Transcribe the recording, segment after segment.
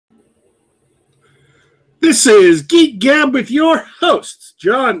This is Geek Gab with your hosts,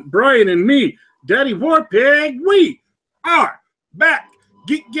 John, Brian, and me, Daddy Warpig. We are back.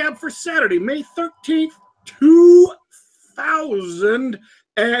 Geek Gab for Saturday, May 13th,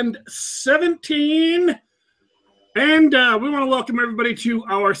 2017. And we want to welcome everybody to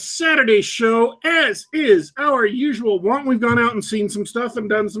our Saturday show, as is our usual want. We've gone out and seen some stuff and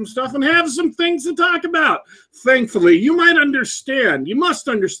done some stuff and have some things to talk about. Thankfully, you must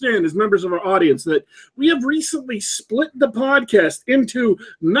understand, as members of our audience, that we have recently split the podcast into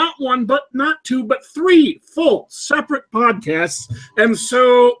not one, but not two, but three full separate podcasts. And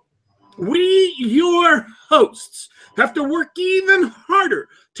so we, your hosts, have to work even harder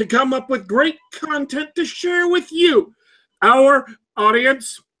to come up with great content to share with you, our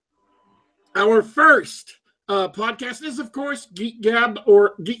audience. Our first podcast is, of course, Geek Gab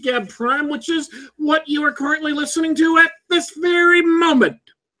or Geek Gab Prime, which is what you are currently listening to at this very moment.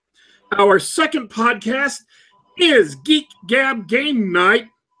 Our second podcast is Geek Gab Game Night,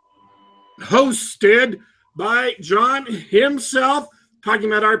 hosted by John himself,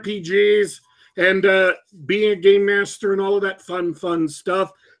 talking about RPGs and being a game master and all of that fun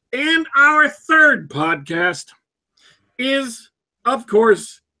stuff. And our third podcast is, of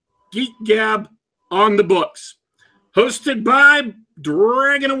course, Geek Gab on the Books, hosted by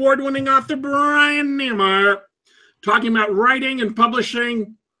Dragon Award-winning author Brian Niemeyer, talking about writing and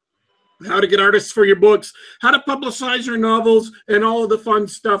publishing, how to get artists for your books, how to publicize your novels, and all of the fun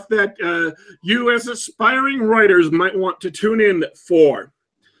stuff that you as aspiring writers might want to tune in for.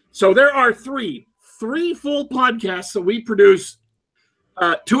 So there are three full podcasts that we produce.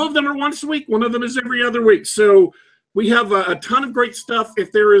 Two of them are once a week. One of them is every other week. So we have a ton of great stuff.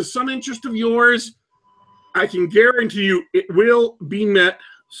 If there is some interest of yours, I can guarantee you it will be met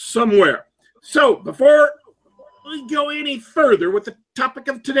somewhere. So before we go any further with the topic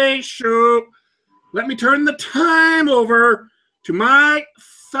of today's show, let me turn the time over to my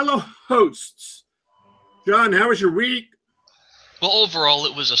fellow hosts. John, how was your week? Well, overall,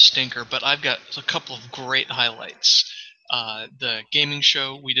 it was a stinker, but I've got a couple of great highlights. The gaming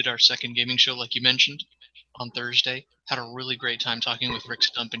show, we did our second gaming show, like you mentioned, on Thursday. Had a really great time talking with Rick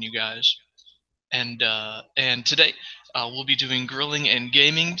Stump and you guys. And today, we'll be doing grilling and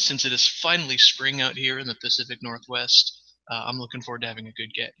gaming, since it is finally spring out here in the Pacific Northwest. I'm looking forward to having a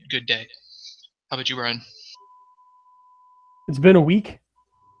good day. How about you, Brian? It's been a week.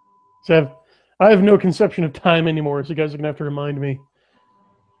 So I have no conception of time anymore, so you guys are going to have to remind me.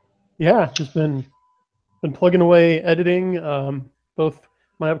 Yeah, just been plugging away editing, both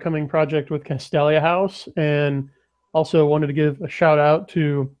my upcoming project with Castalia House, and also wanted to give a shout out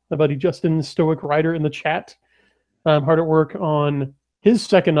to my buddy Justin, Stoic Writer, in the chat. I'm hard at work on his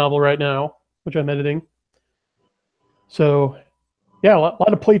second novel right now, which I'm editing. So, yeah, a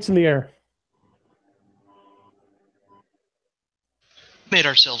lot of plates in the air. Made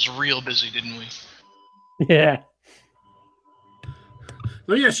ourselves real busy, didn't we? Yeah.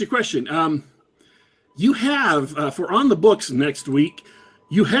 Let me ask you a question. You have, for On the Books next week,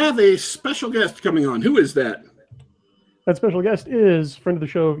 you have a special guest coming on. Who is that? That special guest is friend of the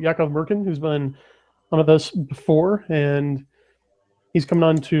show, Yakov Merkin, who's been on with us before, and he's coming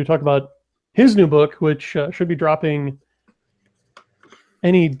on to talk about his new book, which should be dropping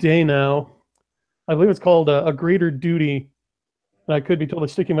any day now. I believe it's called A Greater Duty. And I could be totally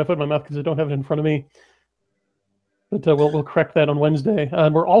sticking my foot in my mouth because I don't have it in front of me. But we'll correct that on Wednesday.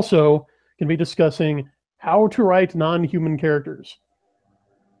 And we're also going to be discussing how to write non-human characters.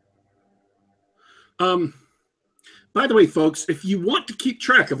 By the way, folks, if you want to keep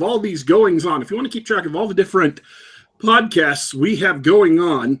track of all these goings on, if you want to keep track of all the different podcasts we have going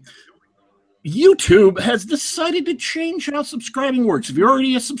on, YouTube has decided to change how subscribing works. If you're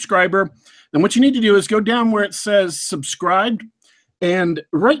already a subscriber, then what you need to do is go down where it says subscribed, and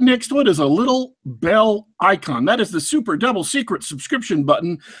right next to it is a little bell icon. That is the super double secret subscription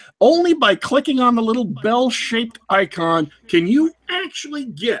button. Only by clicking on the little bell-shaped icon can you actually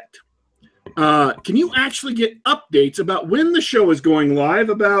get updates about when the show is going live,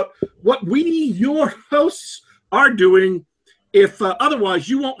 about what we, your hosts, are doing. If otherwise,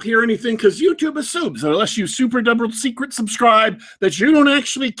 you won't hear anything, because YouTube assumes that unless you super double secret subscribe, that you don't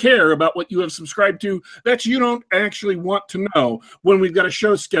actually care about what you have subscribed to, that you don't actually want to know when we've got a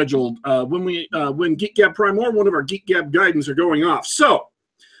show scheduled, when Geek Gab Prime or one of our Geek Gab guidance are going off. So,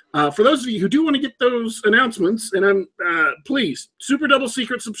 for those of you who do want to get those announcements, and please, super double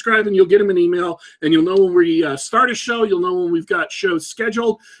secret subscribe, and you'll get them an email, and you'll know when we start a show, you'll know when we've got shows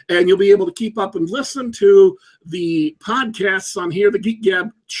scheduled, and you'll be able to keep up and listen to the podcasts on here, the Geek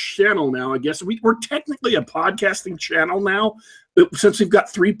Gab channel now, I guess. We're technically a podcasting channel now, since we've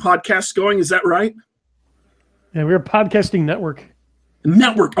got 3 podcasts going. Is that right? Yeah, we're a podcasting network.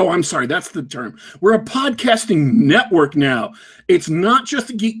 Network. Oh, I'm sorry. That's the term. We're a podcasting network now. It's not just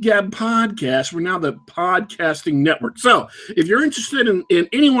the Geek Gab podcast. We're now the podcasting network. So if you're interested in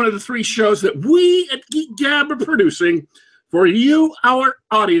any one of the 3 shows that we at Geek Gab are producing for you, our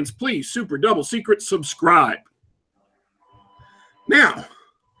audience, please, super double secret, subscribe. Now,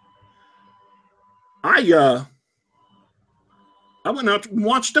 I went out and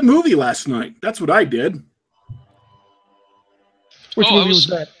watched a movie last night. That's what I did. Which movie was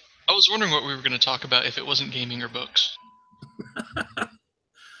that? I was wondering what we were going to talk about if it wasn't gaming or books.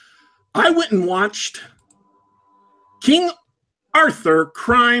 I went and watched King Arthur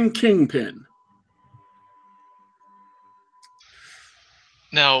Crime Kingpin.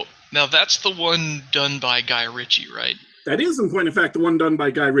 Now that's the one done by Guy Ritchie, right? That is, in point of fact, the one done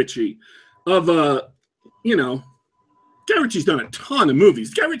by Guy Ritchie. Guy Ritchie's done a ton of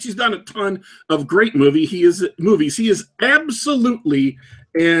movies. Guy Ritchie's done a ton of great movies. He is absolutely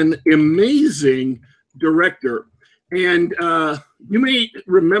an amazing director. And you may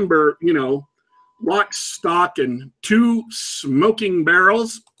remember, Lock, Stock, and Two Smoking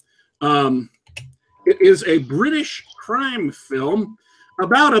Barrels. It is a British crime film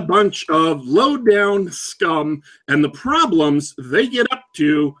about a bunch of low-down scum and the problems they get up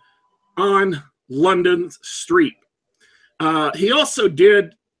to on London's street. He also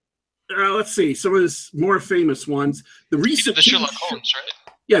did, some of his more famous ones. The Sherlock Holmes,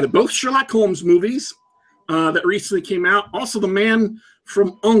 right? Yeah, both Sherlock Holmes movies that recently came out. Also, The Man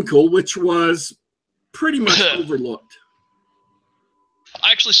from U.N.C.L.E., which was pretty much overlooked.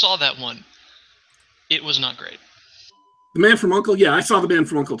 I actually saw that one. It was not great. The Man from U.N.C.L.E., yeah, I saw The Man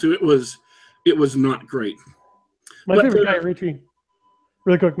from U.N.C.L.E. too. It was not great. My favorite Guy Ritchie,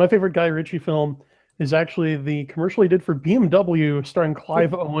 really quick, my favorite Guy Ritchie film is actually the commercial he did for BMW starring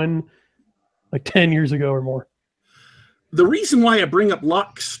Clive Owen like 10 years ago or more. The reason why I bring up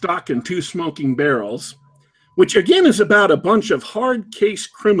Lock, Stock, and Two Smoking Barrels, which again is about a bunch of hard case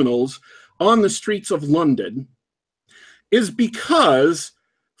criminals on the streets of London, is because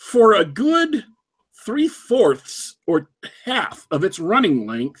for a good 3/4 or half of its running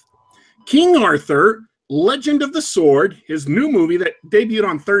length, King Arthur, Legend of the Sword, his new movie that debuted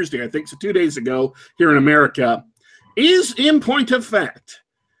on Thursday, I think, so 2 days ago here in America, is, in point of fact,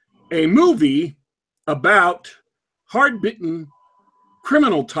 a movie about hard-bitten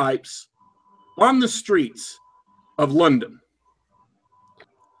criminal types on the streets of London.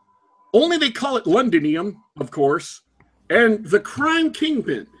 Only they call it Londonium, of course, and the crime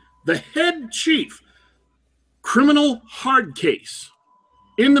kingpin, the head chief, criminal hard case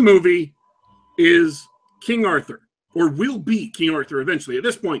in the movie is King Arthur, or will be King Arthur eventually. At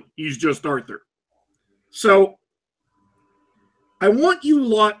this point, he's just Arthur. So I want you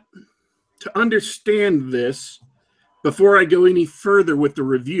lot to understand this before I go any further with the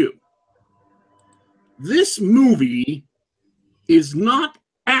review. This movie is not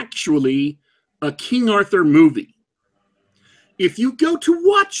actually a King Arthur movie. If you go to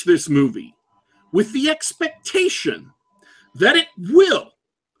watch this movie with the expectation that it will,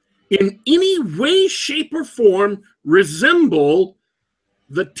 in any way, shape, or form, resemble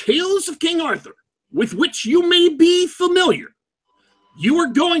the tales of King Arthur, with which you may be familiar, you are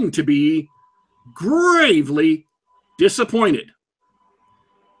going to be gravely disappointed.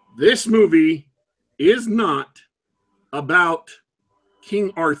 This movie is not about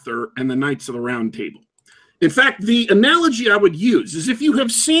King Arthur and the Knights of the Round Table. In fact, the analogy I would use is if you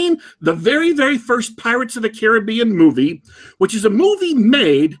have seen the very, very first Pirates of the Caribbean movie, which is a movie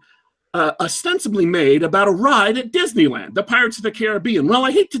made, ostensibly made, about a ride at Disneyland, the Pirates of the Caribbean. Well,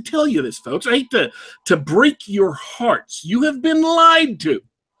 I hate to tell you this, folks. I hate to break your hearts. You have been lied to.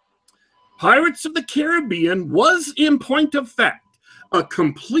 Pirates of the Caribbean was, in point of fact, a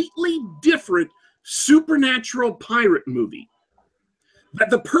completely different supernatural pirate movie. That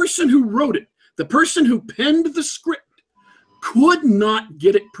the person who wrote it, the person who penned the script, could not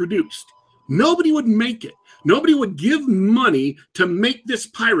get it produced. Nobody would make it. Nobody would give money to make this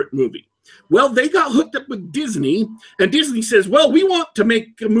pirate movie. Well, they got hooked up with Disney, and Disney says, well, we want to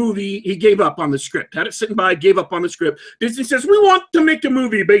make a movie. He gave up on the script. Had it sitting by, gave up on the script. Disney says, we want to make a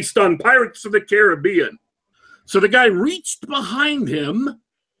movie based on Pirates of the Caribbean. So the guy reached behind him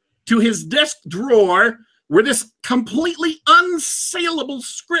to his desk drawer where this completely unsaleable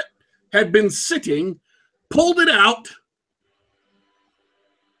script had been sitting, pulled it out,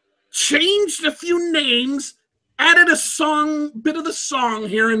 changed a few names, added a bit of the song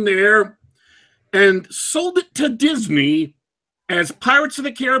here and there, and sold it to Disney as Pirates of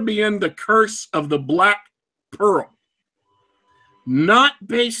the Caribbean, The Curse of the Black Pearl. Not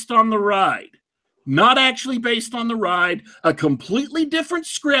based on the ride, not actually based on the ride, a completely different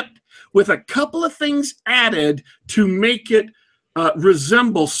script with a couple of things added to make it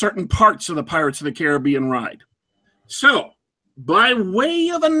resemble certain parts of the Pirates of the Caribbean ride. So, by way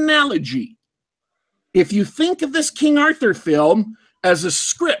of analogy, if you think of this King Arthur film as a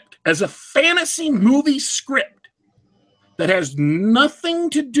script, as a fantasy movie script that has nothing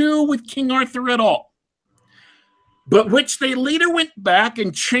to do with King Arthur at all, but which they later went back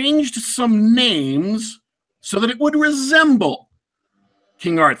and changed some names so that it would resemble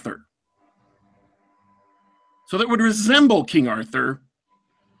King Arthur.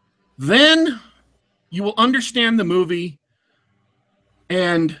 Then you will understand the movie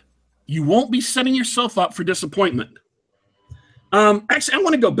and you won't be setting yourself up for disappointment. Actually, I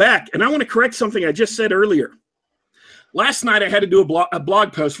want to go back and I want to correct something I just said earlier. Last night I had to do a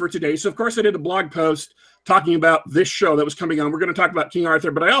blog post for today. So, of course, I did a blog post talking about this show that was coming on. We're going to talk about King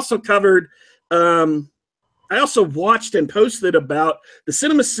Arthur, but I also covered, I also watched and posted about the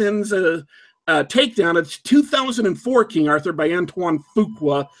CinemaSins takedown of 2004 King Arthur by Antoine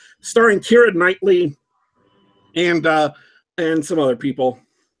Fuqua, starring Keira Knightley and some other people.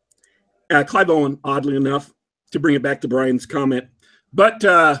 Clive Owen, oddly enough, to bring it back to Brian's comment. But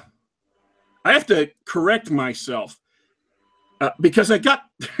I have to correct myself because I got...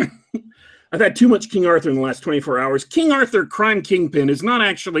 I've had too much King Arthur in the last 24 hours. King Arthur, Crime Kingpin, is not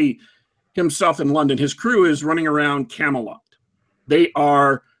actually himself in London. His crew is running around Camelot. They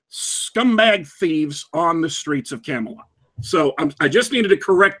are scumbag thieves on the streets of Camelot. So I just needed to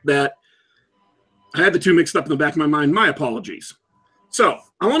correct that. I had the two mixed up in the back of my mind. My apologies. So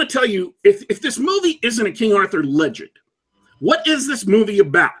I want to tell you, if this movie isn't a King Arthur legend, what is this movie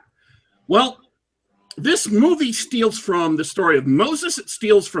about? Well, this movie steals from the story of Moses, it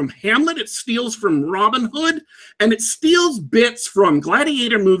steals from Hamlet, it steals from Robin Hood, and it steals bits from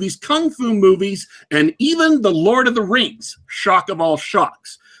gladiator movies, kung fu movies, and even The Lord of the Rings. Shock of all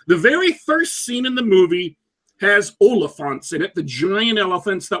shocks. The very first scene in the movie has Oliphants in it, the giant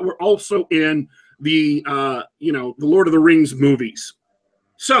elephants that were also in the the Lord of the Rings movies.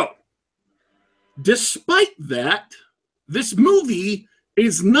 So, despite that, this movie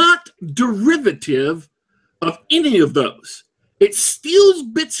is not derivative of any of those. It steals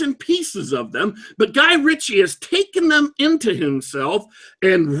bits and pieces of them, but Guy Ritchie has taken them into himself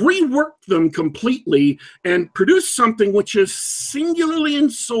and reworked them completely and produced something which is singularly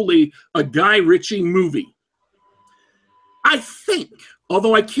and solely a Guy Ritchie movie. I think,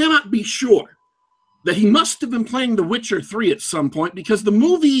 although I cannot be sure, that he must have been playing The Witcher 3 at some point, because the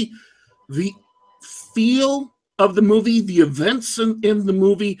movie, the feel of the movie, the events in the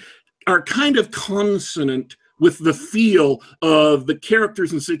movie are kind of consonant with the feel of the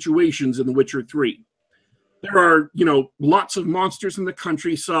characters and situations in The Witcher 3. There are, lots of monsters in the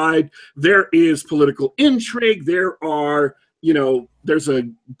countryside. There is political intrigue. There are, there's a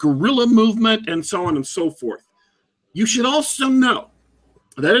guerrilla movement and so on and so forth. You should also know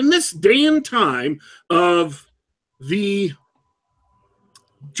that in this day and time of the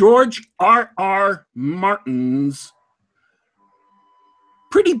George R.R. Martin's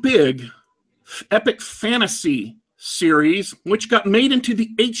pretty big epic fantasy series, which got made into the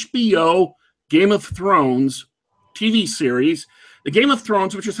HBO Game of Thrones TV series, the Game of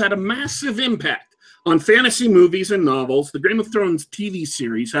Thrones, which has had a massive impact on fantasy movies and novels. The Game of Thrones TV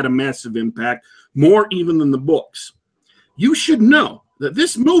series had a massive impact, more even than the books. You should know that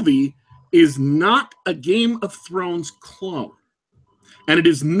this movie is not a Game of Thrones clone, and it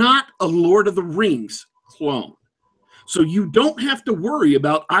is not a Lord of the Rings clone. So you don't have to worry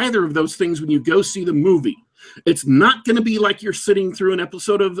about either of those things when you go see the movie. It's not going to be like you're sitting through an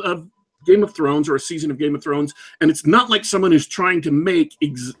episode of Game of Thrones or a season of Game of Thrones, and it's not like someone who's trying to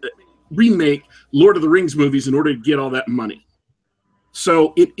remake Lord of the Rings movies in order to get all that money.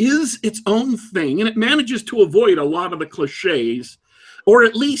 So it is its own thing, and it manages to avoid a lot of the cliches, or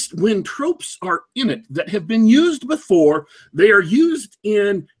at least when tropes are in it that have been used before, they are used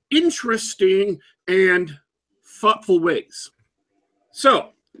in interesting and thoughtful ways.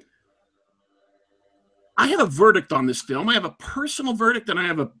 So, I have a verdict on this film. I have a personal verdict and I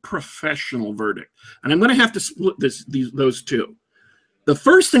have a professional verdict. And I'm going to have to split those two. The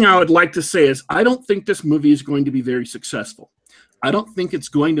first thing I would like to say is I don't think this movie is going to be very successful. I don't think it's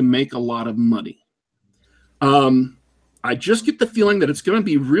going to make a lot of money. I just get the feeling that it's going to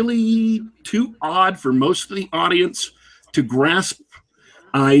be really too odd for most of the audience to grasp.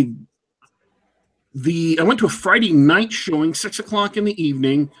 I went to a Friday night showing, 6 o'clock in the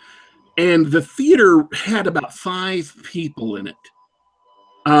evening, and the theater had about 5 people in it.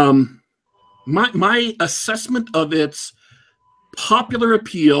 My assessment of its popular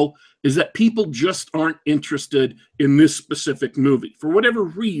appeal is that people just aren't interested in this specific movie. For whatever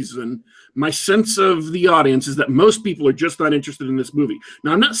reason, my sense of the audience is that most people are just not interested in this movie.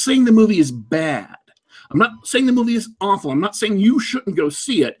 Now, I'm not saying the movie is bad. I'm not saying the movie is awful. I'm not saying you shouldn't go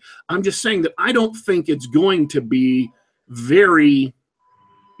see it. I'm just saying that I don't think it's going to be very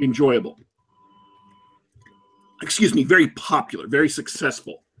enjoyable. Excuse me, very popular, very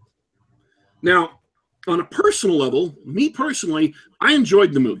successful. Now, on a personal level, me personally, I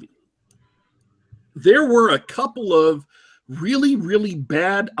enjoyed the movie. There were a couple of really, really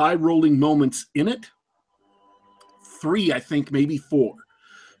bad eye-rolling moments in it. 3, I think, maybe 4.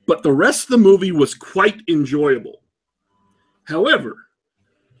 But the rest of the movie was quite enjoyable. However,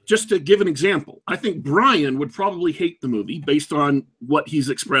 just to give an example, I think Brian would probably hate the movie based on what he's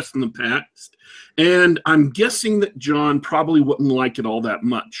expressed in the past. And I'm guessing that John probably wouldn't like it all that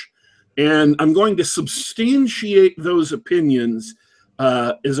much. And I'm going to substantiate those opinions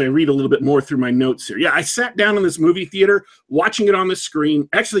as I read a little bit more through my notes here. Yeah, I sat down in this movie theater watching it on the screen,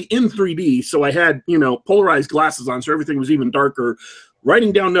 actually in 3D. So I had, polarized glasses on, so everything was even darker,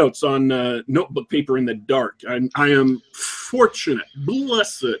 writing down notes on notebook paper in the dark. I am fortunate,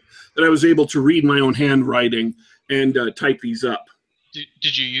 blessed, that I was able to read my own handwriting and type these up.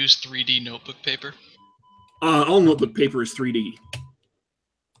 Did you use 3D notebook paper? All notebook paper is 3D.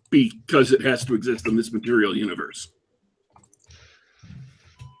 Because it has to exist in this material universe.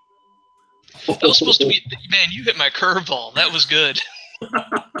 That was supposed to be... Man, you hit my curveball. That was good.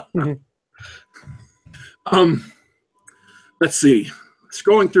 Let's see.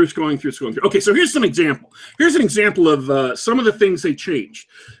 Scrolling through. Okay, so here's some example. Here's an example of some of the things they changed.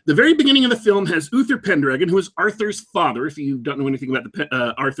 The very beginning of the film has Uther Pendragon, who is Arthur's father, if you don't know anything about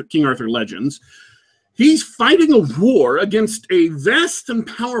the King Arthur legends. He's fighting a war against a vast and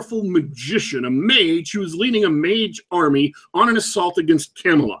powerful magician, a mage, who is leading a mage army on an assault against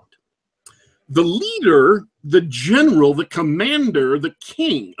Camelot. The leader, the general, the commander, the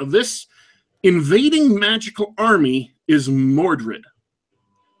king of this invading magical army is Mordred.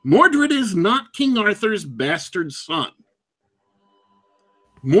 Mordred is not King Arthur's bastard son.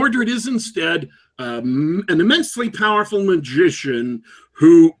 Mordred is instead an immensely powerful magician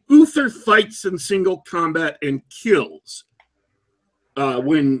who Uther fights in single combat and kills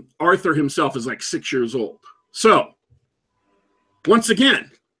when Arthur himself is like 6 years old. So, once again,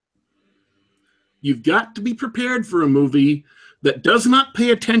 you've got to be prepared for a movie that does not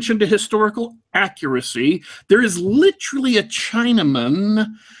pay attention to historical accuracy. There is literally a Chinaman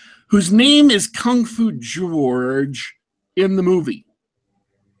whose name is Kung Fu George in the movie,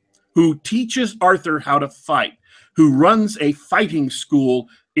 who teaches Arthur how to fight, who runs a fighting school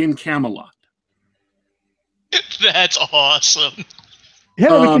in Camelot. That's awesome.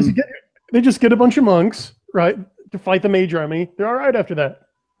 Yeah, because they just get a bunch of monks, right, to fight the mage army. They're all right after that.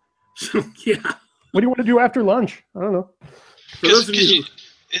 So, yeah. What do you want to do after lunch? I don't know.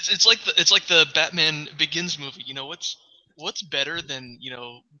 It's like the Batman Begins movie. What's better than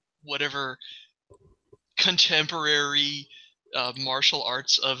whatever contemporary martial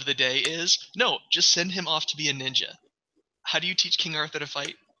arts of the day is? No, just send him off to be a ninja. How do you teach King Arthur to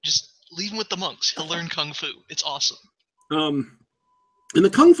fight? Just leave him with the monks. He'll learn kung fu. It's awesome. And the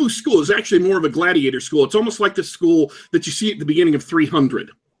Kung Fu school is actually more of a gladiator school. It's almost like the school that you see at the beginning of 300.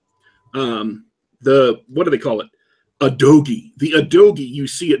 What do they call it? Adogi. The Adogi you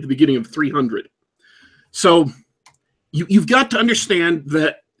see at the beginning of 300. So you've got to understand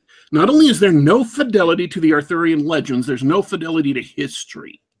that not only is there no fidelity to the Arthurian legends, there's no fidelity to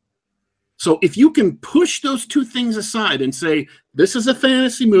history. So if you can push those two things aside and say, this is a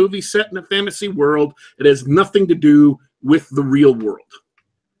fantasy movie set in a fantasy world, it has nothing to do with the real world.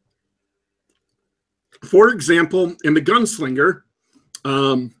 For example, in The Gunslinger,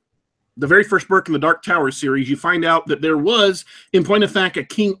 the very first book in the Dark Tower series, you find out that there was, in point of fact, a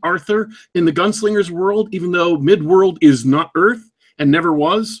King Arthur in the Gunslinger's world, even though Midworld is not Earth and never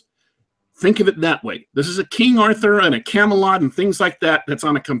was. Think of it that way. This is a King Arthur and a Camelot and things like that that's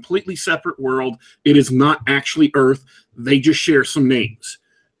on a completely separate world. It is not actually Earth. They just share some names.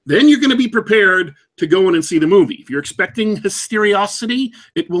 Then you're going to be prepared to go in and see the movie. If you're expecting hysteriosity,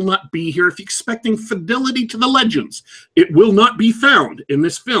 it will not be here. If you're expecting fidelity to the legends, it will not be found in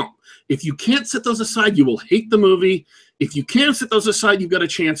this film. If you can't set those aside, you will hate the movie. If you can set those aside, you've got a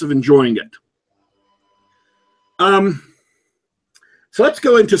chance of enjoying it. So let's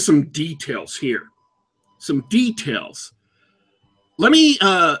go into some details here. Some details. Let me,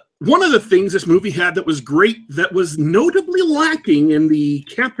 one of the things this movie had that was great, that was notably lacking in the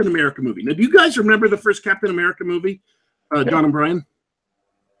Captain America movie. Now, do you guys remember the first Captain America movie, John and Brian?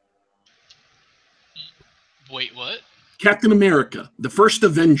 Wait, what? Captain America, the first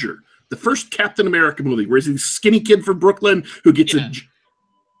Avenger, the first Captain America movie, where he's a skinny kid from Brooklyn who gets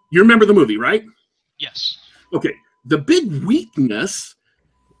You remember the movie, right? Yes. Okay. The big weakness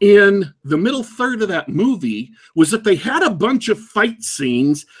in the middle third of that movie was that they had a bunch of fight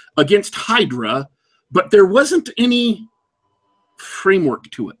scenes against Hydra, but there wasn't any framework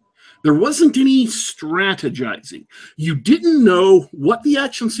to it. There wasn't any strategizing. You didn't know what the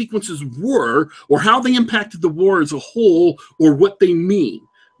action sequences were or how they impacted the war as a whole or what they mean.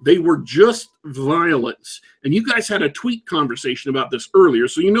 They were just violence. And you guys had a tweet conversation about this earlier,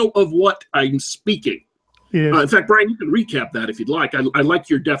 so you know of what I'm speaking. Yeah. In fact, Brian, you can recap that if you'd like. I like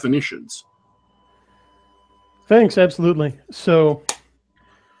your definitions. Thanks, absolutely. So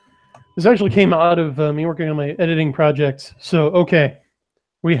this actually came out of me working on my editing project. So, okay,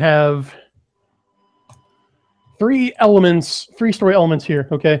 we have three story elements here,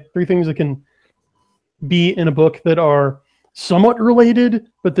 okay? Three things that can be in a book that are somewhat related,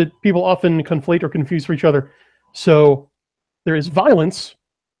 but that people often conflate or confuse for each other. So there is violence,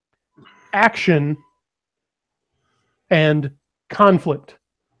 action, and conflict.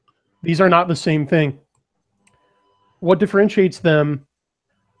 These are not the same thing. What differentiates them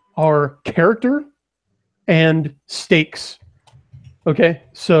are character and stakes. Okay,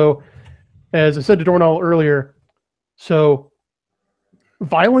 so as I said to Dornall earlier, so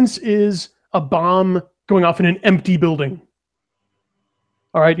violence is a bomb going off in an empty building.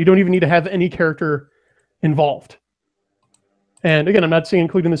 All right, you don't even need to have any character involved. And again, I'm not saying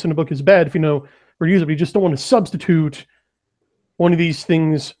including this in a book is bad if you know where to use it, but you just don't want to substitute one of these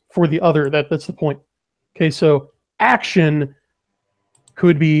things for the other. That's the point. Okay, so action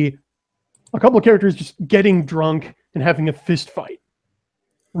could be a couple of characters just getting drunk and having a fist fight,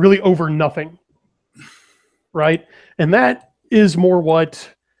 really over nothing, right? And that is more what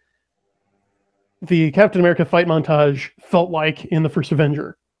the Captain America fight montage felt like in the first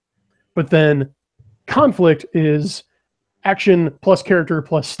Avenger. But then conflict is action plus character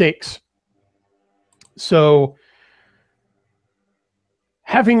plus stakes. So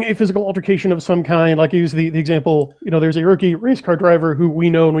having a physical altercation of some kind, like use the example, there's a rookie race car driver who we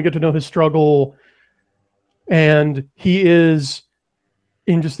know and we get to know his struggle, and he is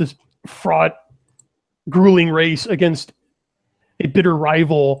in just this fraught, grueling race against a bitter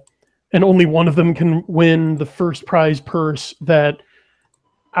rival, and only one of them can win the first prize purse that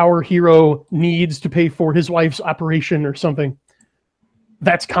our hero needs to pay for his wife's operation or something.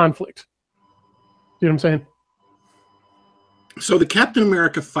 That's conflict. You know what I'm saying? So the Captain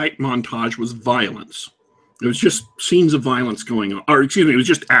America fight montage was violence. It was just scenes of violence going on. Or, excuse me, it was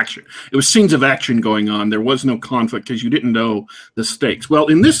just action. It was scenes of action going on. There was no conflict because you didn't know the stakes. Well,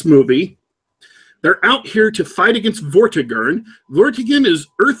 in this movie, they're out here to fight against Vortigern. Vortigern is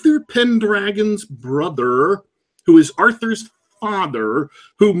Arthur Pendragon's brother, who is Arthur's father,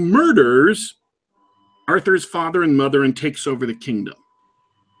 who murders Arthur's father and mother and takes over the kingdom.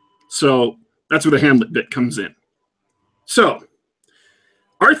 So that's where the Hamlet bit comes in. So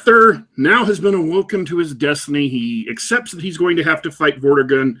Arthur now has been awoken to his destiny. He accepts that he's going to have to fight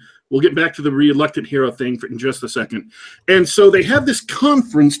Vortigern. We'll get back to the reluctant hero thing in just a second. And so they have this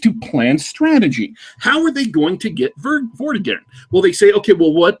conference to plan strategy. How are they going to get Vortigern? Well, they say, okay,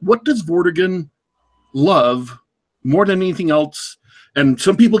 well, what does Vortigern love more than anything else? And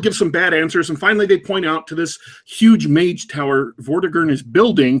some people give some bad answers. And finally, they point out to this huge mage tower Vortigern is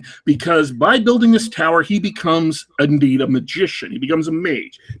building, because by building this tower, he becomes indeed a magician. He becomes a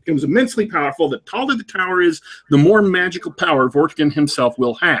mage. He becomes immensely powerful. The taller the tower is, the more magical power Vortigern himself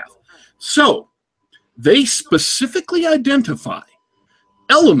will have. So they specifically identify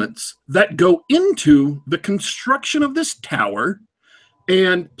elements that go into the construction of this tower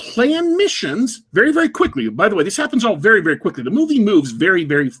and plan missions very, very quickly. By the way, this happens all very, very quickly. The movie moves very,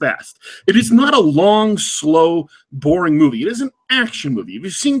 very fast. It is not a long, slow, boring movie. It is an action movie. If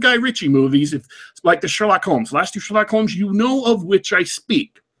you've seen Guy Ritchie movies, like the Sherlock Holmes, last two Sherlock Holmes, you know of which I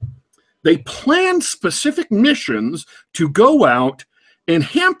speak. They plan specific missions to go out and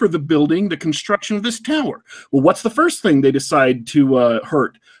hamper the construction of this tower. Well, what's the first thing they decide to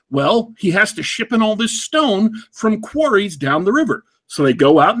hurt? Well, he has to ship in all this stone from quarries down the river. So they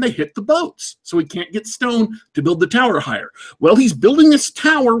go out and they hit the boats. So he can't get stone to build the tower higher. Well, he's building this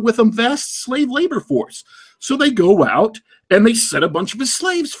tower with a vast slave labor force. So they go out and they set a bunch of his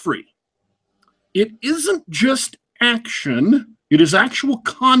slaves free. It isn't just action. It is actual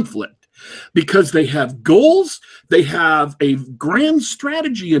conflict, because they have goals, they have a grand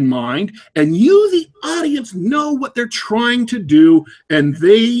strategy in mind, and you, the audience, know what they're trying to do, and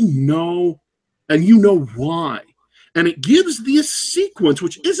they know, and you know why. And it gives this sequence,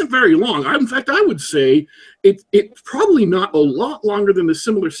 which isn't very long. In fact, I would say it's probably not a lot longer than the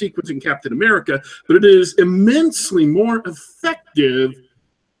similar sequence in Captain America, but it is immensely more effective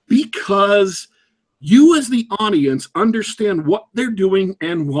because you as the audience understand what they're doing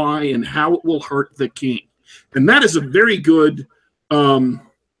and why and how it will hurt the king. And that is a very good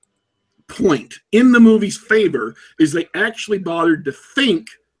point in the movie's favor, is they actually bothered to think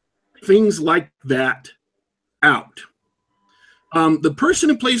things like that out. The person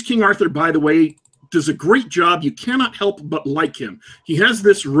who plays King Arthur, by the way, does a great job. You cannot help but like him. He has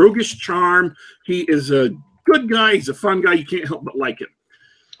this roguish charm. He is a good guy. He's a fun guy. You can't help but like him.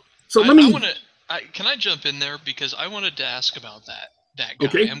 So can I jump in there, because I wanted to ask about that guy.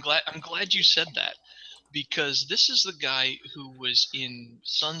 Okay. I'm glad you said that, because this is the guy who was in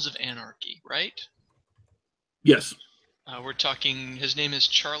Sons of Anarchy, right? Yes. We're talking. His name is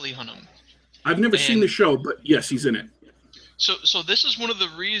Charlie Hunnam. I've never seen the show, but yes, he's in it. So this is one of the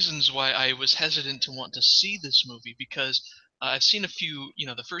reasons why I was hesitant to want to see this movie, because I've seen a few,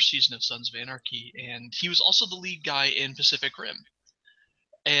 the first season of Sons of Anarchy, and he was also the lead guy in Pacific Rim.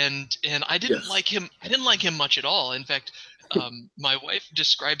 And I didn't like him. I didn't like him much at all. In fact, my wife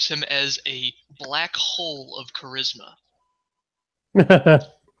describes him as a black hole of charisma.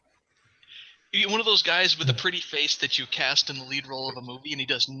 One of those guys with a pretty face that you cast in the lead role of a movie, and he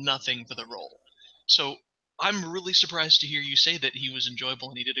does nothing for the role. So I'm really surprised to hear you say that he was enjoyable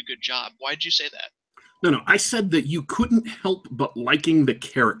and he did a good job. Why did you say that? No, I said that you couldn't help but liking the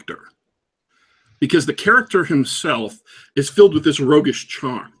character, because the character himself is filled with this roguish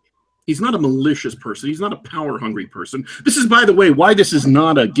charm. He's not a malicious person. He's not a power-hungry person. This is, by the way, why this is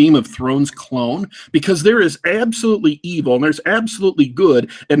not a Game of Thrones clone, because there is absolutely evil and there's absolutely good,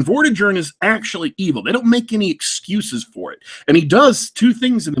 and Vortigern is actually evil. They don't make any excuses for it. And he does two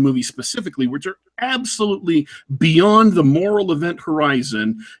things in the movie specifically, which are absolutely beyond the moral event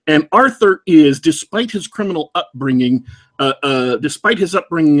horizon. And Arthur is, despite his criminal upbringing, despite his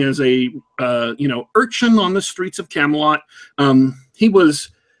upbringing as a urchin on the streets of Camelot, he was.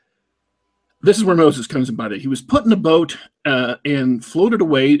 This is where Moses comes about it. He was put in a boat and floated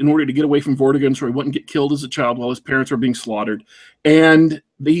away in order to get away from Vortigern so he wouldn't get killed as a child while his parents were being slaughtered. And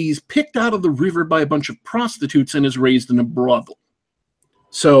he's picked out of the river by a bunch of prostitutes and is raised in a brothel.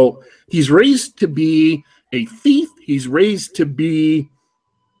 So he's raised to be a thief. He's raised to be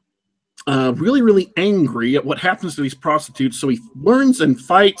really, really angry at what happens to these prostitutes. So he learns and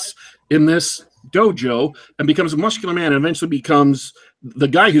fights in this dojo and becomes a muscular man, and eventually becomes the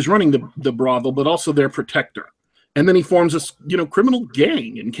guy who's running the brothel, but also their protector. And then he forms this, criminal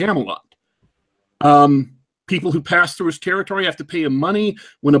gang in Camelot. People who pass through his territory have to pay him money.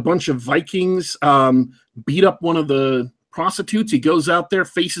 When a bunch of Vikings beat up one of the prostitutes, he goes out there,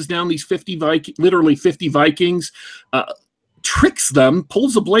 faces down these literally 50 Vikings, tricks them,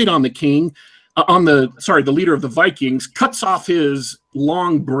 pulls a blade on the king, the leader of the Vikings, cuts off his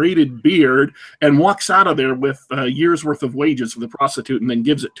long braided beard and walks out of there with a year's worth of wages for the prostitute and then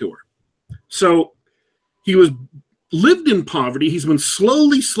gives it to her. So he lived in poverty. He's been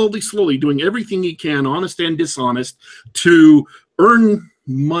slowly doing everything he can, honest and dishonest, to earn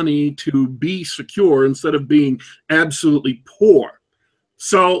money to be secure instead of being absolutely poor.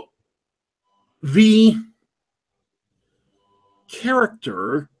 So the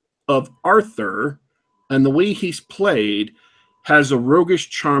character of Arthur and the way he's played has a roguish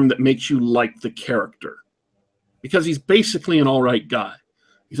charm that makes you like the character, because he's basically an all right guy.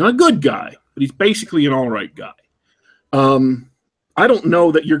 He's not a good guy, but he's basically an all right guy. I don't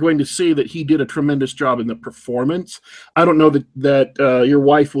know that you're going to say that he did a tremendous job in the performance. I don't know that your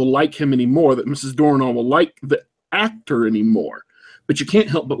wife will like him anymore, that Mrs. Dornall will like the actor anymore, but you can't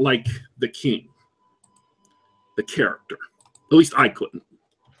help but like the king, the character. At least I couldn't.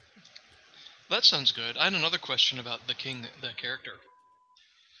 That sounds good. I had another question about the king, the character.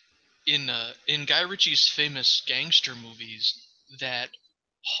 In Guy Ritchie's famous gangster movies, that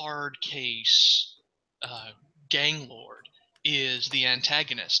hard case gang lord is the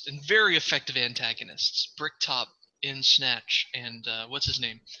antagonist, and very effective antagonists. Bricktop in Snatch, and what's his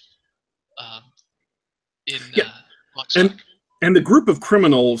name? Lock, Stock. And the group of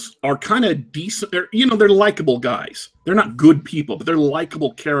criminals are kind of decent. They're likable guys. They're not good people, but they're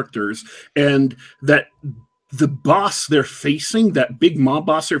likable characters. And that the boss they're facing, that big mob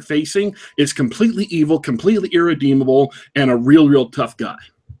boss they're facing, is completely evil, completely irredeemable, and a real tough guy.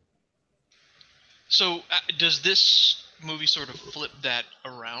 So does this movie sort of flip that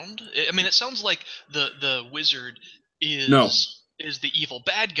around? I mean, it sounds like the wizard is the evil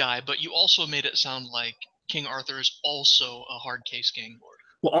bad guy, but you also made it sound like King Arthur is also a hard case gang lord.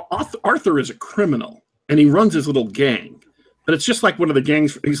 Well, Arthur is a criminal, and he runs his little gang. But it's just like one of the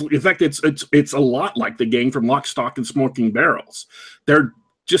gangs. In fact, it's a lot like the gang from Lock, Stock, and Smoking Barrels. They're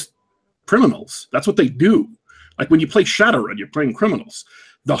just criminals. That's what they do. Like when you play Shadowrun, you're playing criminals.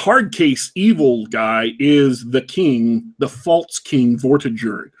 The hard case evil guy is the king, the false king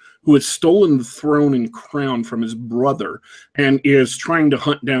Vortigern, who has stolen the throne and crown from his brother and is trying to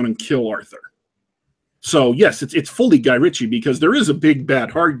hunt down and kill Arthur. So yes, it's fully Guy Ritchie, because there is a big bad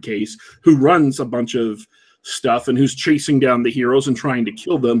hard case who runs a bunch of stuff and who's chasing down the heroes and trying to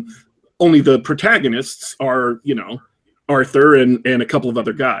kill them. Only the protagonists are, you know, Arthur and a couple of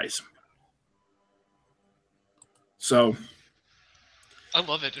other guys. So I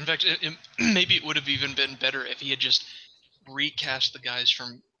love it. In fact, maybe it would have even been better if he had just recast the guys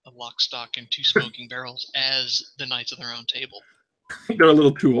from Lock, Stock, and Two Smoking Barrels as the Knights of the Round Table. They're a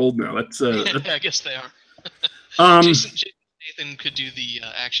little too old now. That's I guess they are. Jason Statham could do the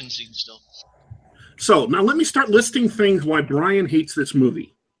action scene still. So now let me start listing things why Brian hates this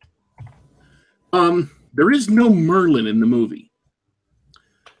movie. There is no Merlin in the movie.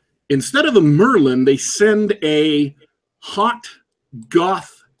 Instead of a Merlin, they send a hot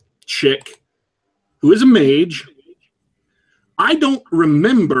goth chick who is a mage. I don't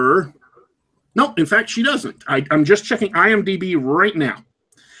remember. No, in fact, she doesn't. I'm just checking IMDb right now.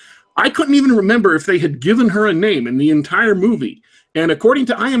 I couldn't even remember if they had given her a name in the entire movie. And according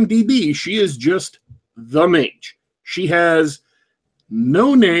to IMDb, she is just the mage. She has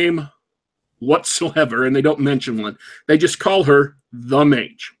no name whatsoever, and they don't mention one. They just call her the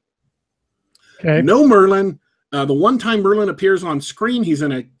mage. Okay. No Merlin. The one time Merlin appears on screen, he's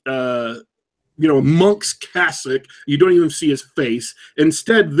in a monk's cassock. You don't even see his face.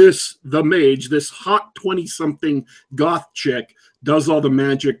 Instead, the mage, this hot 20-something goth chick, does all the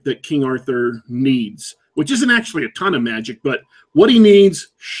magic that King Arthur needs, which isn't actually a ton of magic, but what he needs,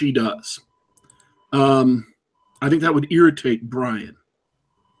 she does. I think that would irritate Brian.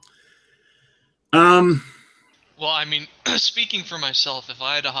 Well, I mean, speaking for myself, if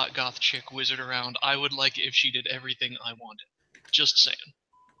I had a hot goth chick wizard around, I would like it if she did everything I wanted. Just saying.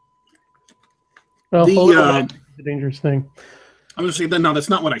 Well, that's the dangerous thing. I'm going to say that. No, that's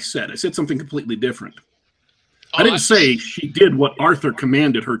not what I said. I said something completely different. I didn't say she did what Arthur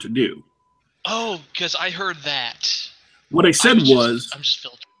commanded her to do. Oh, because I heard that. What I said was I'm just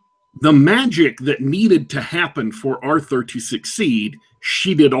filtering. The magic that needed to happen for Arthur to succeed,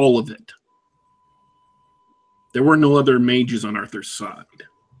 she did all of it. There were no other mages on Arthur's side.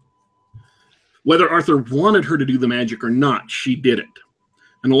 Whether Arthur wanted her to do the magic or not, she did it.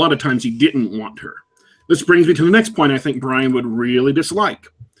 And a lot of times he didn't want her. This brings me to the next point I think Brian would really dislike.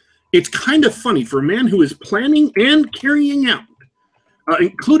 It's kind of funny for a man who is planning and carrying out,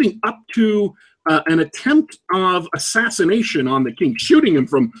 including up to an attempt of assassination on the king, shooting him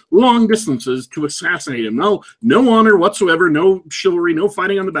from long distances to assassinate him. No honor whatsoever, no chivalry, no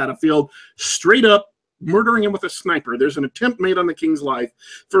fighting on the battlefield, straight up murdering him with a sniper. There's an attempt made on the king's life.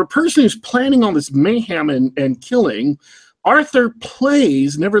 For a person who's planning all this mayhem and killing, Arthur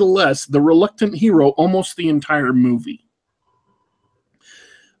plays, nevertheless, the reluctant hero almost the entire movie.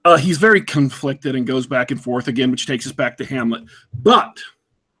 He's very conflicted and goes back and forth again, which takes us back to Hamlet. But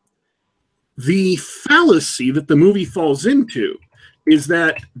the fallacy that the movie falls into is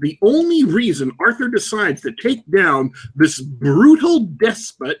that the only reason Arthur decides to take down this brutal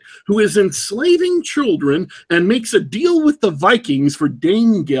despot who is enslaving children and makes a deal with the Vikings for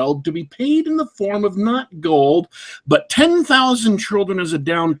Danegeld to be paid in the form of not gold, but 10,000 children as a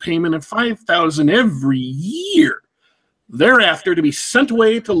down payment and 5,000 every year. Thereafter, to be sent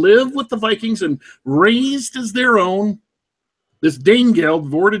away to live with the Vikings and raised as their own. This Danegeld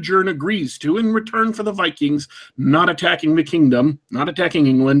Vortigern agrees to in return for the Vikings not attacking the kingdom, not attacking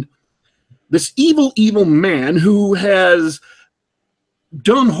England. This evil, evil man who has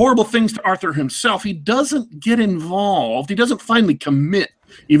done horrible things to Arthur himself, he doesn't get involved. He doesn't finally commit,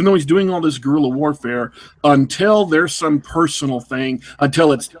 even though he's doing all this guerrilla warfare, until there's some personal thing,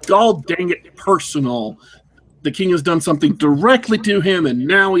 until it's, all dang it, personal. The king has done something directly to him, and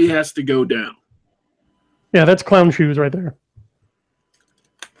now he has to go down. Yeah, that's clown shoes right there.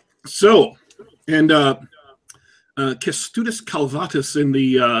 So, and Kestudis Calvatus in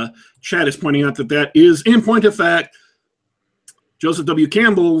the chat is pointing out that is, in point of fact, Joseph W.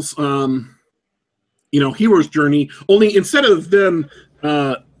 Campbell's, hero's journey. Only instead of them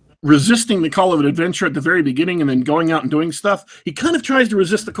resisting the call of adventure at the very beginning and then going out and doing stuff, he kind of tries to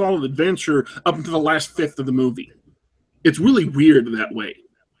resist the call of adventure up until the last fifth of the movie. It's really weird that way.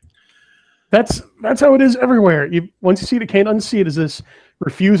 That's how it is everywhere. Once you see it, you can't unsee it. Is this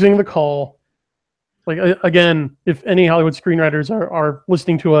refusing the call? Like, again, if any Hollywood screenwriters are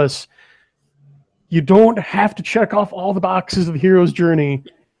listening to us, you don't have to check off all the boxes of the hero's journey.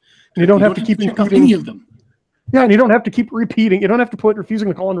 And you don't have to keep check off repeating any of them. Yeah, and you don't have to keep repeating. You don't have to put refusing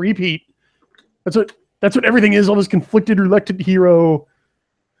to call on repeat. That's what everything is. All this conflicted, reluctant hero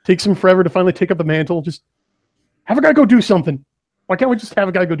takes him forever to finally take up the mantle. Just have a guy go do something. Why can't we just have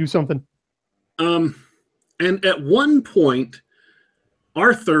a guy go do something? And at one point,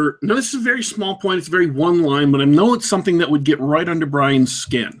 Arthur, now this is a very small point, it's very one line, but I know it's something that would get right under Brian's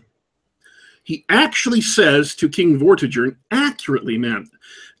skin. He actually says to King Vortigern, accurately, man,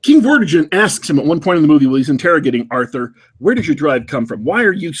 King Vortigern asks him at one point in the movie while he's interrogating Arthur, where did your drive come from? Why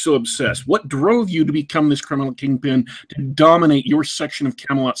are you so obsessed? What drove you to become this criminal kingpin, to dominate your section of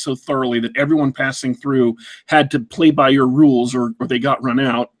Camelot so thoroughly that everyone passing through had to play by your rules or they got run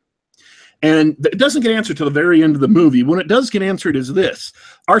out? And it doesn't get answered till the very end of the movie. When it does get answered is this.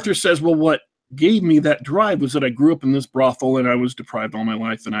 Arthur says, well, what gave me that drive was that I grew up in this brothel and I was deprived all my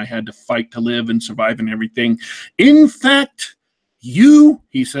life and I had to fight to live and survive and everything. In fact, you,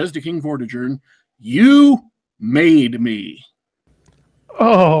 he says to King Vortigern, you made me.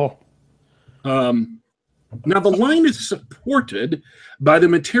 Oh. Now, the line is supported by the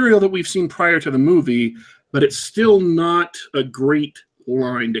material that we've seen prior to the movie, but it's still not a great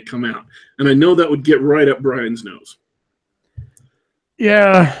line to come out. And I know that would get right up Brian's nose.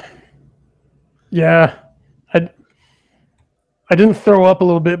 Yeah. Yeah. I didn't throw up a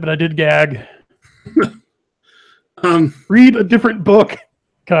little bit, but I did gag. Read a different book,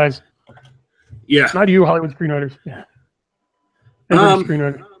 guys. Yeah. Not you, Hollywood screenwriters. Yeah.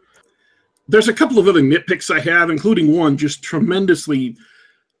 Screenwriter. There's a couple of other nitpicks I have, including one just tremendously,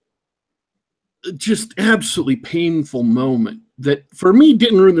 just absolutely painful moment that for me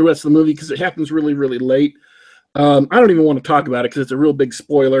didn't ruin the rest of the movie because it happens really, really late. I don't even want to talk about it because it's a real big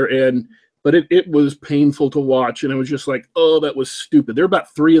spoiler, but it was painful to watch, and I was just like, oh, that was stupid. There are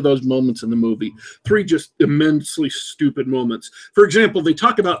about 3 of those moments in the movie, 3 just immensely stupid moments. For example, they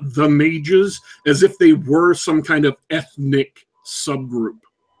talk about the mages as if they were some kind of ethnic subgroup.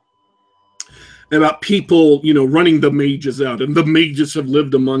 About people, running the mages out, and the mages have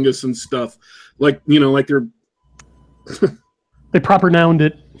lived among us and stuff. Like they're... They proper nouned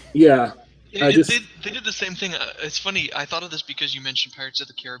it. Yeah. They did the same thing. It's funny. I thought of this because you mentioned Pirates of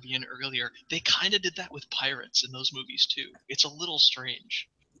the Caribbean earlier. They kind of did that with pirates in those movies too. It's a little strange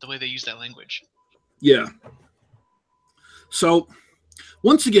the way they use that language. Yeah. So,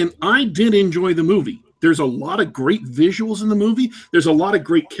 once again, I did enjoy the movie. There's a lot of great visuals in the movie. There's a lot of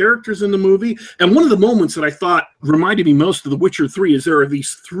great characters in the movie. And one of the moments that I thought reminded me most of The Witcher 3 is there are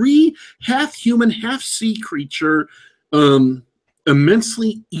these 3 half-human, half-sea creature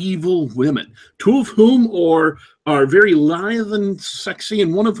immensely evil women, 2 of whom are very lithe and sexy,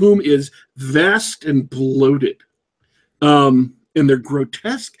 and one of whom is vast and bloated. And they're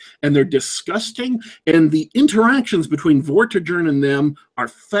grotesque, and they're disgusting, and the interactions between Vortigern and them are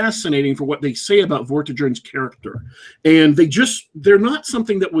fascinating for what they say about Vortigern's character. And they're not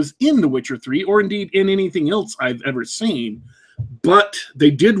something that was in The Witcher 3, or indeed in anything else I've ever seen. But they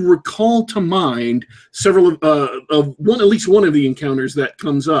did recall to mind several at least one of the encounters that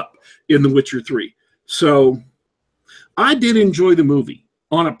comes up in The Witcher 3. So I did enjoy the movie.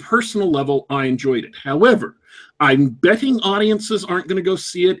 On a personal level, I enjoyed it. However, I'm betting audiences aren't going to go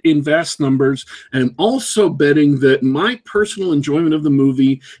see it in vast numbers, and I'm also betting that my personal enjoyment of the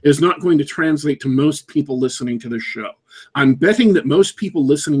movie is not going to translate to most people listening to this show. I'm betting that most people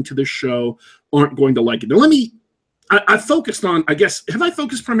listening to this show aren't going to like it. Now, I focused on, I guess, have I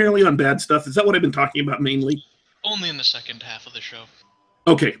focused primarily on bad stuff? Is that what I've been talking about mainly? Only in the second half of the show.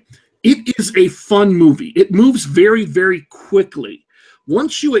 Okay. It is a fun movie. It moves very, very quickly.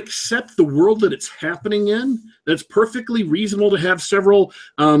 Once you accept the world that it's happening in, that's perfectly reasonable to have several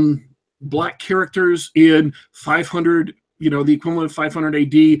black characters in 500, the equivalent of 500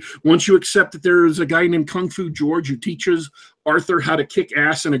 AD. Once you accept that there's a guy named Kung Fu George who teaches Arthur how to kick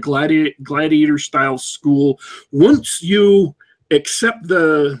ass in a gladiator-style school. Once you accept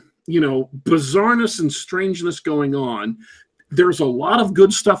the, bizarreness and strangeness going on, there's a lot of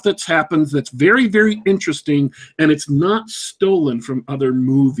good stuff that's happened that's very, very interesting, and it's not stolen from other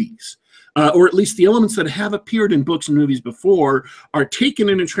movies. Or at least the elements that have appeared in books and movies before are taken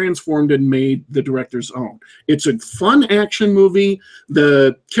and transformed and made the director's own. It's a fun action movie.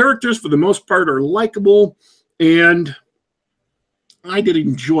 The characters, for the most part, are likable, and I did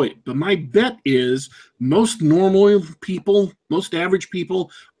enjoy it. But my bet is most normal people, most average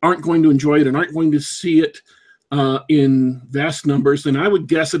people, aren't going to enjoy it and aren't going to see it in vast numbers, then I would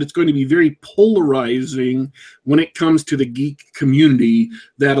guess that it's going to be very polarizing when it comes to the geek community,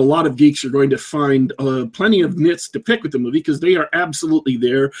 that a lot of geeks are going to find plenty of nits to pick with the movie because they are absolutely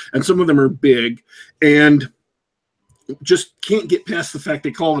there, and some of them are big, and just can't get past the fact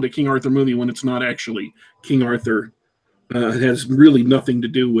they call it a King Arthur movie when it's not actually King Arthur. It has really nothing to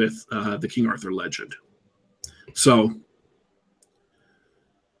do with the King Arthur legend. So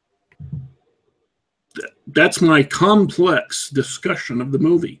that's my complex discussion of the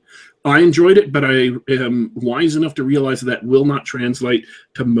movie. I enjoyed it, but I am wise enough to realize that will not translate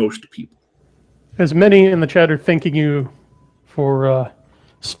to most people. As many in the chat are thanking you for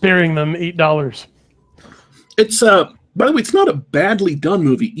sparing them $8. It's by the way, it's not a badly done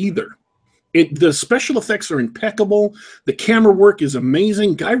movie either. The special effects are impeccable. The camera work is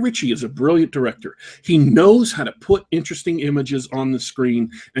amazing. Guy Ritchie is a brilliant director. He knows how to put interesting images on the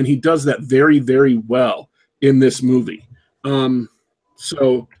screen, and he does that very, very well in this movie.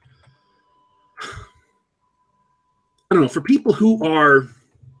 So, I don't know, for people who are,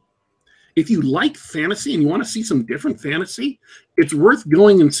 if you like fantasy and you want to see some different fantasy, it's worth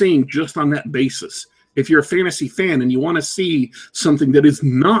going and seeing just on that basis. If you're a fantasy fan and you want to see something that is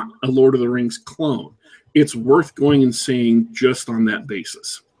not a Lord of the Rings clone, it's worth going and seeing just on that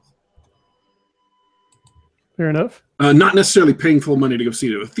basis. Fair enough. Not necessarily paying full money to go see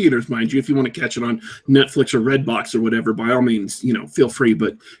it at the theaters, mind you. If you want to catch it on Netflix or Redbox or whatever, by all means, feel free.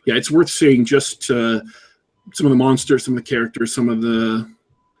 But yeah, it's worth seeing just some of the monsters, some of the characters, some of the,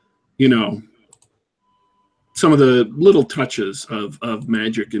 some of the little touches of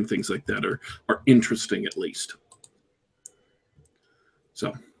magic and things like that are interesting, at least.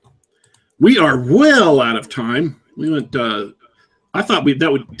 So we are well out of time. We went. I thought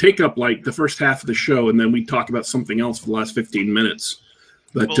that would take up like the first half of the show, and then we'd talk about something else for the last 15 minutes.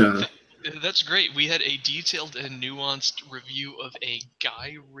 But that's great. We had a detailed and nuanced review of a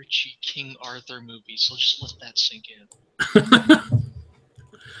Guy Ritchie King Arthur movie, so just let that sink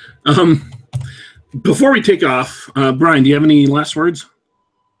in. Before we take off, Brian, do you have any last words?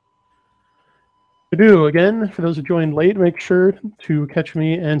 I do. Again, for those who joined late, make sure to catch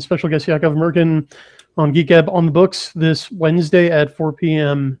me and special guest Yakov Merkin on Geek Gab on the books this Wednesday at 4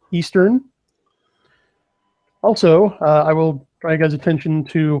 p.m. Eastern. Also, I will draw you guys' attention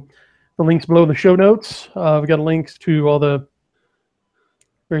to the links below the show notes. We've got links to all the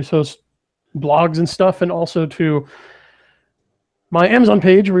various host blogs and stuff, and also to my Amazon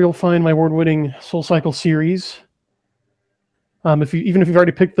page where you'll find my award-winning Soul Cycle series. Even if you've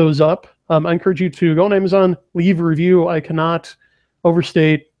already picked those up, I encourage you to go on Amazon, leave a review. I cannot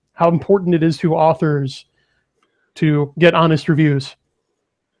overstate how important it is to authors to get honest reviews. So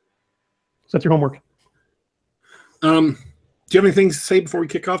that's your homework. Do you have anything to say before we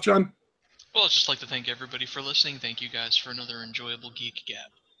kick off, John? Well, I'd just like to thank everybody for listening. Thank you guys for another enjoyable Geek Gab.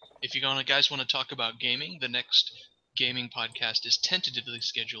 If you guys want to talk about gaming, the next gaming podcast is tentatively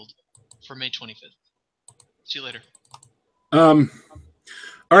scheduled for May 25th. See you later.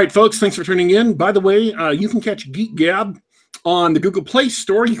 All right, folks, thanks for tuning in. By the way, you can catch Geek Gab on the Google Play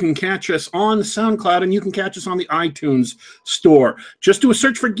Store. You can catch us on SoundCloud, and you can catch us on the iTunes Store. Just do a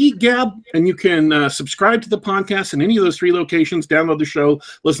search for Geek Gab, and you can subscribe to the podcast in any of those three locations, download the show,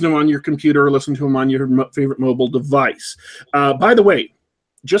 listen to them on your computer, or listen to them on your favorite mobile device. By the way,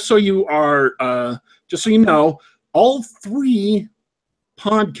 just so you know, all three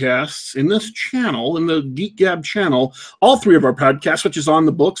podcasts in this channel, in the Geek Gab channel, all three of our podcasts, which is On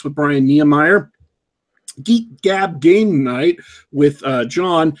the Books with Brian Niemeyer, Geek Gab Game Night with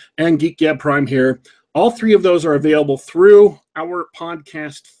John, and Geek Gab Prime here, all three of those are available through our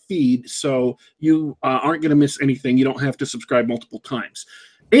podcast feed, so you aren't going to miss anything. You don't have to subscribe multiple times.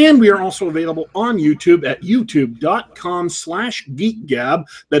 And we are also available on YouTube at youtube.com/GeekGab.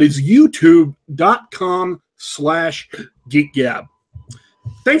 That is youtube.com/GeekGab.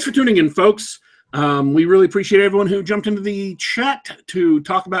 Thanks for tuning in, folks. We really appreciate everyone who jumped into the chat to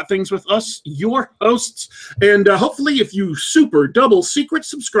talk about things with us, your hosts. And hopefully, if you super double secret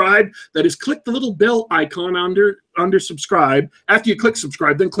subscribe, that is, click the little bell icon under subscribe. After you click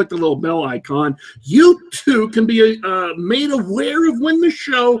subscribe, then click the little bell icon. You too can be made aware of when the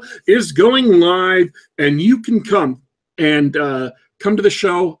show is going live, and you can come to the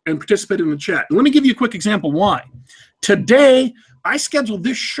show and participate in the chat. And let me give you a quick example why. Today, I scheduled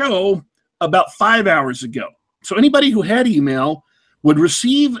this show about 5 hours ago. So anybody who had email would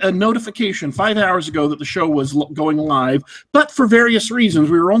receive a notification 5 hours ago that the show was going live, but for various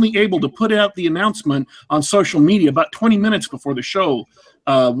reasons, we were only able to put out the announcement on social media about 20 minutes before the show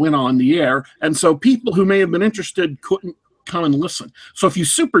went on the air. And so people who may have been interested couldn't come and listen. So if you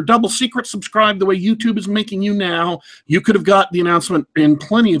super double secret subscribe the way YouTube is making you now, you could have got the announcement in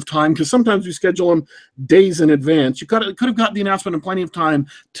plenty of time, because sometimes we schedule them days in advance. You could have got the announcement in plenty of time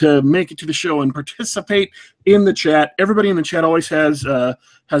to make it to the show and participate in the chat. Everybody in the chat always has a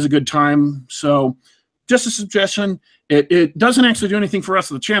good time. So just a suggestion. It doesn't actually do anything for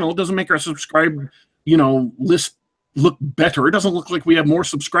us at the channel. It doesn't make our subscribe, list look better. It doesn't look like we have more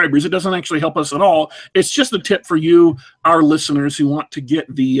subscribers. It doesn't actually help us at all. It's just a tip for you, our listeners, who want to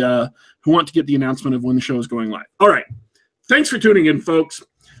get the announcement of when the show is going live. All right. Thanks for tuning in, folks.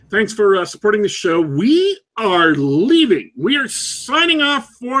 Thanks for supporting the show. We are leaving. We are signing off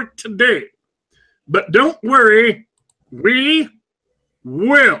for today. But don't worry, we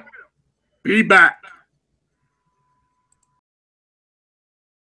will be back.